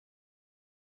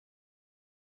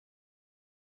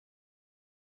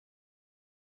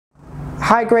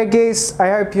Hi grade Geese, I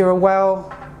hope you're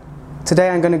well. Today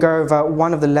I'm going to go over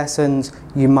one of the lessons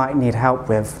you might need help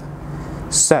with.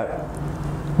 So,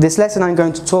 this lesson I'm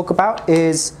going to talk about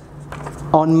is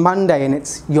on Monday, and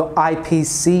it's your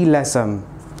IPC lesson.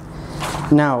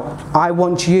 Now, I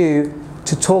want you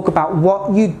to talk about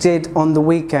what you did on the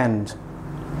weekend.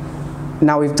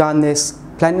 Now, we've done this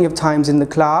plenty of times in the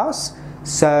class,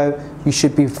 so you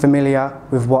should be familiar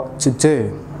with what to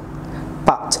do.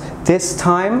 But this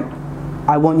time,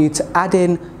 I want you to add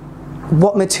in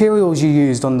what materials you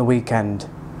used on the weekend.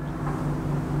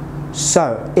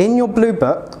 So, in your blue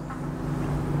book,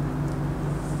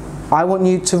 I want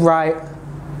you to write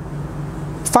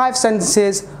 5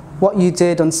 sentences what you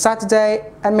did on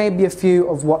Saturday and maybe a few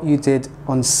of what you did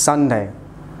on Sunday.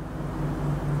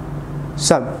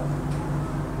 So,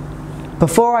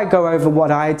 before I go over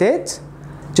what I did,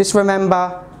 just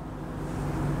remember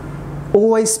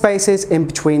always spaces in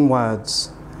between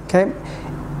words. Okay?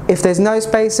 If there's no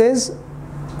spaces,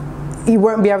 you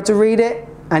won't be able to read it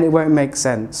and it won't make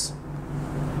sense.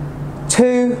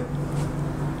 2,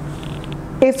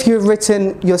 if you've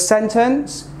written your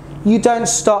sentence, you don't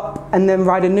stop and then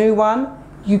write a new one,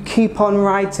 you keep on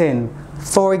writing.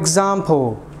 For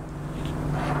example,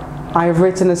 I've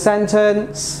written a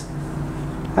sentence,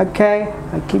 okay,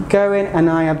 I keep going and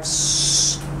I have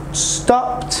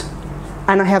stopped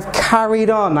and I have carried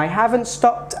on. I haven't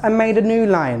stopped and made a new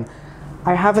line.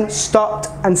 I haven't stopped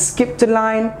and skipped a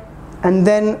line and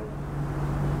then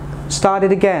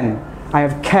started again. I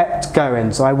have kept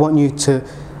going, so I want you to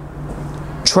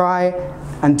try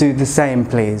and do the same,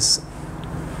 please.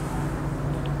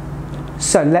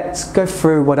 So let's go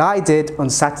through what I did on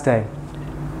Saturday.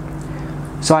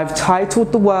 So I've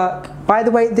titled the work, by the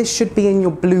way, this should be in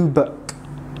your blue book,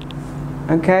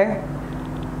 okay?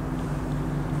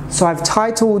 So I've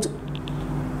titled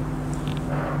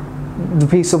the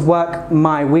piece of work,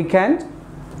 My Weekend.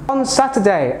 On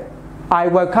Saturday, I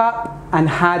woke up and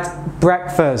had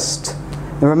breakfast.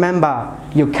 Now remember,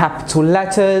 your capital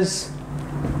letters.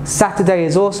 Saturday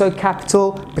is also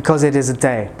capital because it is a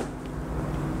day.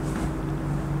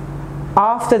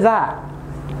 After that,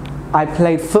 I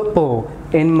played football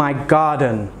in my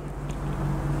garden.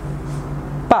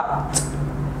 But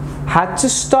had to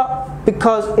stop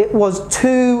because it was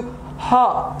too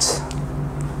hot.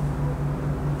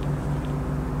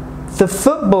 The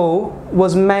football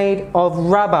was made of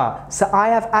rubber, so I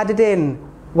have added in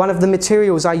one of the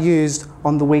materials I used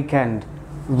on the weekend,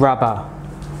 rubber.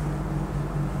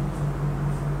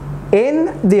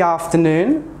 In the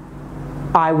afternoon,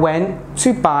 I went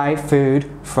to buy food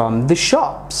from the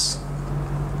shops.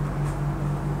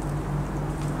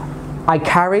 I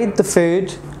carried the food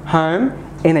home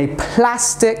in a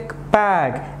plastic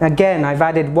bag. Again, I've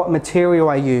added what material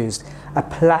I used, a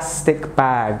plastic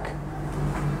bag.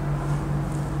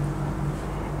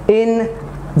 In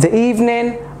the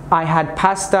evening, I had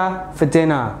pasta for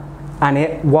dinner and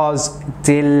it was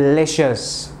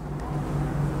delicious.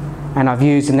 And I've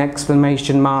used an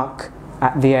exclamation mark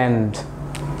at the end.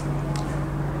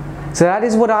 So that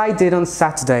is what I did on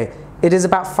Saturday. It is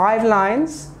about 5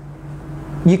 lines.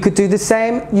 You could do the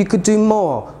same, you could do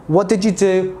more. What did you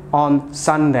do on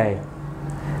Sunday?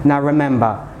 Now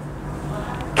remember,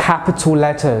 capital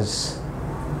letters.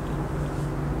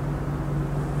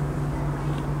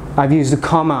 I've used a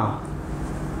comma.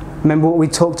 Remember what we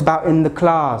talked about in the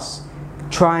class.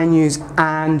 Try and use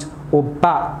and or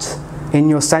but in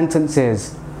your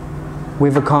sentences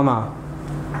with a comma.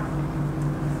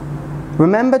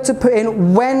 Remember to put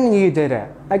in when you did it.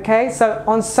 Okay, so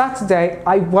on Saturday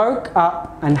I woke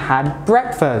up and had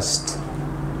breakfast.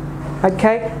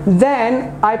 Okay,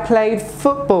 then I played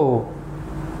football.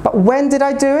 But when did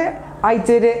I do it? I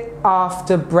did it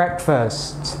after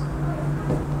breakfast.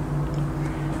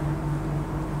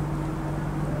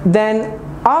 Then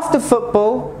after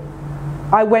football,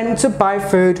 I went to buy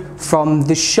food from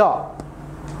the shop.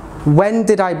 When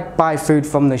did I buy food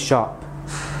from the shop?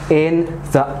 In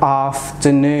the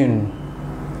afternoon.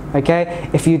 Okay,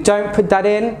 if you don't put that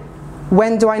in,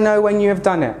 when do I know when you have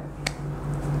done it?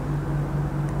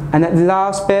 And at the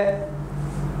last bit,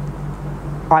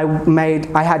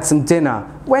 I had some dinner.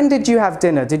 When did you have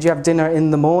dinner? Did you have dinner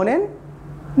in the morning?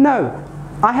 No,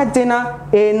 I had dinner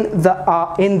in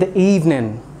the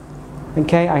evening.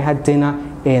 Okay, I had dinner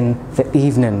in the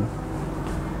evening.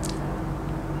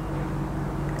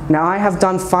 Now I have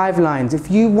done 5 lines.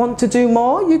 If you want to do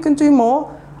more, you can do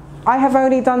more. I have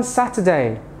only done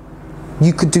Saturday.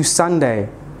 You could do Sunday.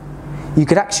 You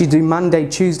could actually do Monday,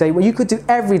 Tuesday. Well, you could do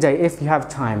every day if you have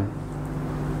time.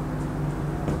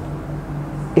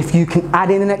 If you can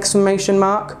add in an exclamation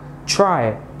mark, try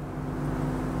it.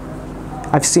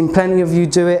 I've seen plenty of you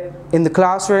do it in the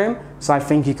classroom, so I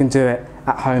think you can do it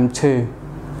at home too.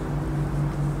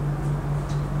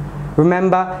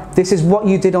 Remember, this is what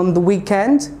you did on the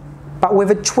weekend, but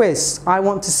with a twist. I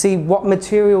want to see what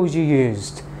materials you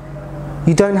used.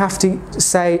 You don't have to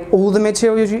say all the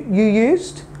materials you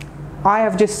used. I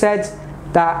have just said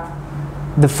that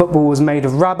the football was made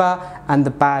of rubber and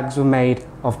the bags were made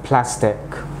of plastic.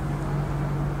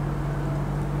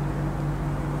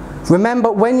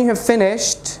 Remember, when you have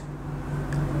finished,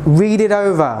 read it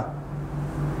over.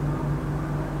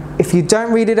 If you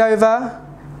don't read it over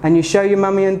and you show your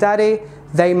mummy and daddy,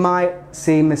 they might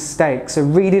see mistakes. So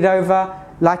read it over,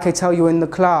 like I tell you in the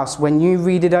class. When you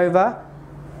read it over,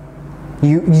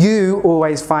 you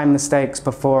always find mistakes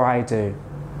before I do.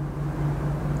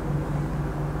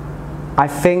 I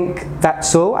think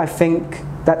that's all. I think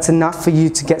that's enough for you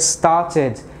to get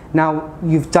started. Now,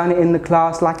 you've done it in the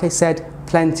class, like I said,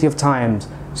 plenty of times.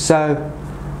 So,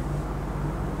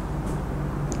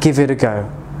 give it a go.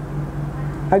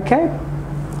 Okay?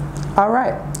 All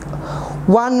right.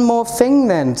 One more thing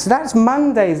then. So that's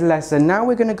Monday's lesson. Now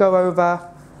we're going to go over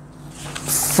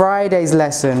Friday's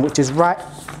lesson, which is right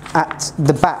at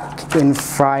the back in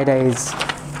Friday's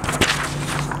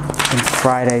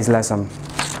lesson.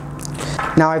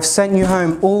 Now I've sent you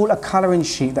home all a colouring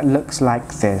sheet that looks like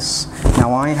this.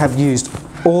 Now I have used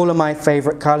all of my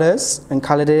favourite colours and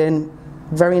coloured it in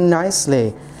very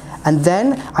nicely. And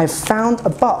then I found a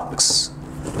box.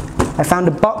 I found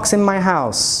a box in my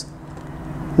house.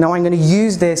 Now I'm going to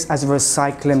use this as a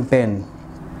recycling bin.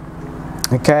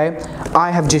 Okay?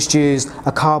 I have just used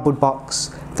a cardboard box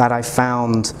that I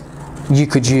found. You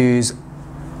could use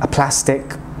a plastic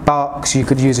box, you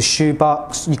could use a shoe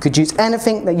box, you could use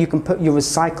anything that you can put your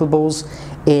recyclables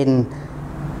in.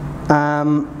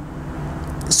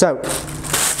 So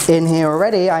in here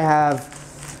already I have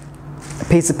a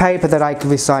piece of paper that I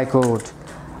recycled.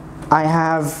 I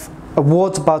have a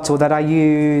water bottle that I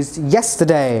used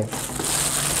yesterday.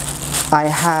 I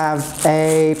have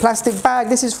a plastic bag.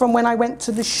 This is from when I went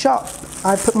to the shop.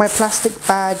 I put my plastic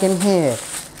bag in here.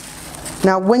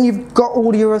 Now when you've got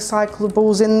all your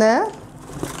recyclables in there,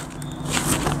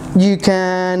 you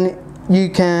can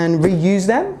reuse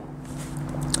them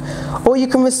or you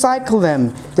can recycle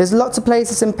them. There's lots of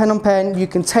places in Pen on Pen you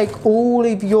can take all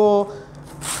of your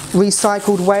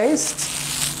recycled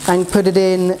waste and put it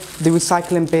in the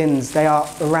recycling bins. They are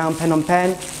around Pen on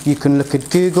Pen. You can look at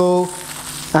Google,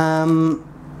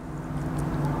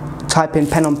 type in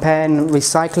Pen on Pen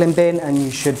recycling bin and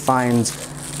you should find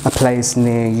a place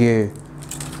near you.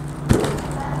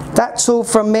 That's all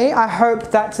from me. I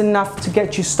hope that's enough to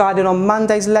get you started on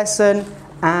Monday's lesson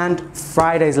and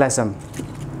Friday's lesson.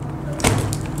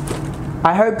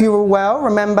 I hope you were well.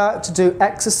 Remember to do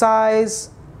exercise.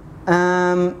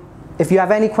 If you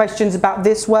have any questions about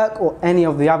this work or any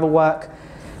of the other work,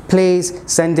 please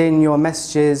send in your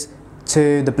messages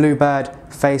to the Bluebird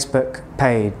Facebook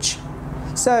page.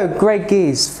 So, great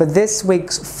geese, for this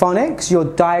week's phonics, your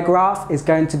digraph is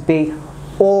going to be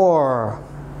or.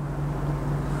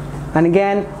 And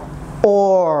again,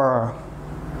 or.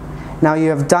 Now you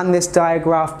have done this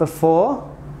digraph before,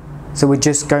 so we're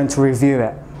just going to review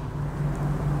it.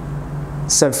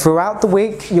 So throughout the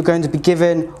week, you're going to be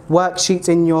given worksheets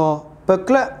in your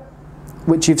booklet,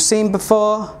 which you've seen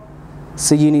before,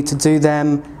 so you need to do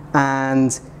them,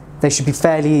 and they should be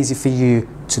fairly easy for you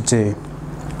to do.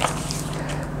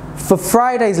 For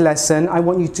Friday's lesson, I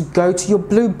want you to go to your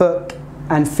blue book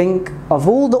and think of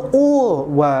all the or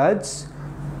words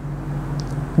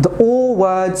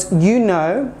you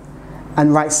know,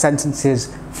 and write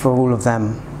sentences for all of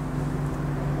them.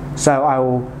 So I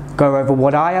will go over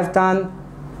what I have done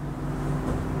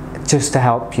just to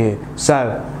help you.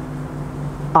 So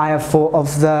I have thought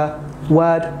of the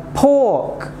word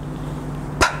pork,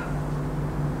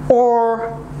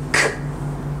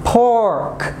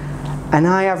 pork, and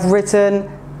I have written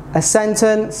a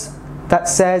sentence that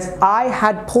says I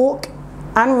had pork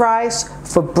and rice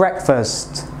for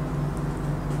breakfast.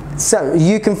 So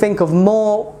you can think of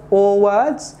more or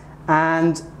words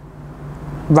and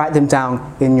write them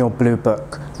down in your blue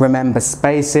book. Remember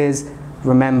spaces,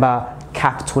 remember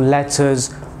capital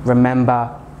letters,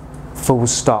 remember full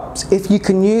stops. If you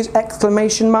can use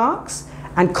exclamation marks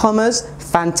and commas,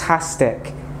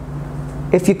 fantastic.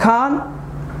 If you can't,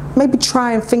 maybe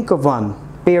try and think of one.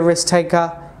 Be a risk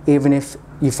taker, even if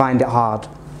you find it hard.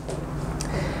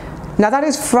 Now that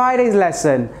is Friday's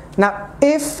lesson. Now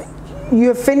if you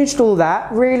have finished all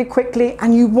that really quickly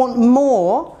and you want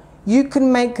more, you can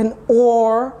make an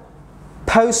or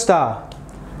poster.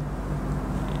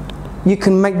 You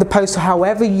can make the poster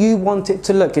however you want it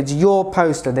to look. It's your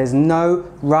poster. There's no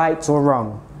right or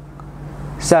wrong.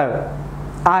 So,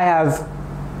 I have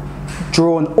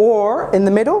drawn "or" in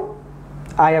the middle.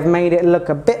 I have made it look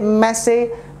a bit messy,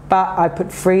 but I put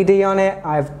 3D on it.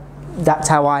 That's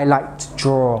how I like to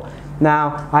draw.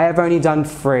 Now, I have only done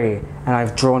 3, and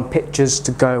I've drawn pictures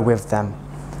to go with them.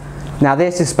 Now,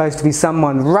 this is supposed to be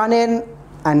someone running,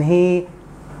 and he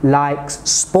likes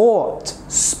sport.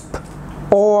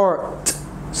 Sport.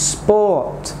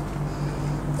 Sport.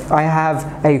 I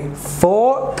have a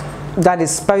fork. That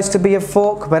is supposed to be a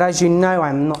fork, but as you know,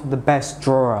 I'm not the best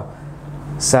drawer.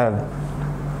 So,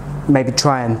 maybe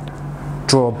try and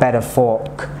draw a better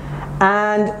fork.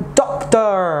 And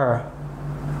doctor.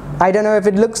 I don't know if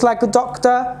it looks like a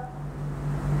doctor,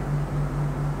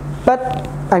 but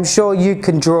I'm sure you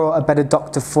can draw a better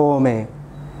doctor for me.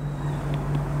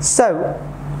 So,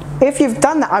 if you've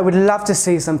done that, I would love to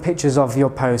see some pictures of your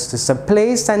posters. So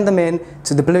please send them in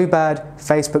to the Bluebird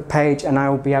Facebook page and I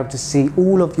will be able to see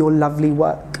all of your lovely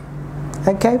work.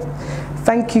 Okay?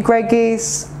 Thank you, Grey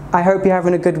Geese. I hope you're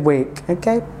having a good week.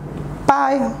 Okay?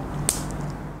 Bye.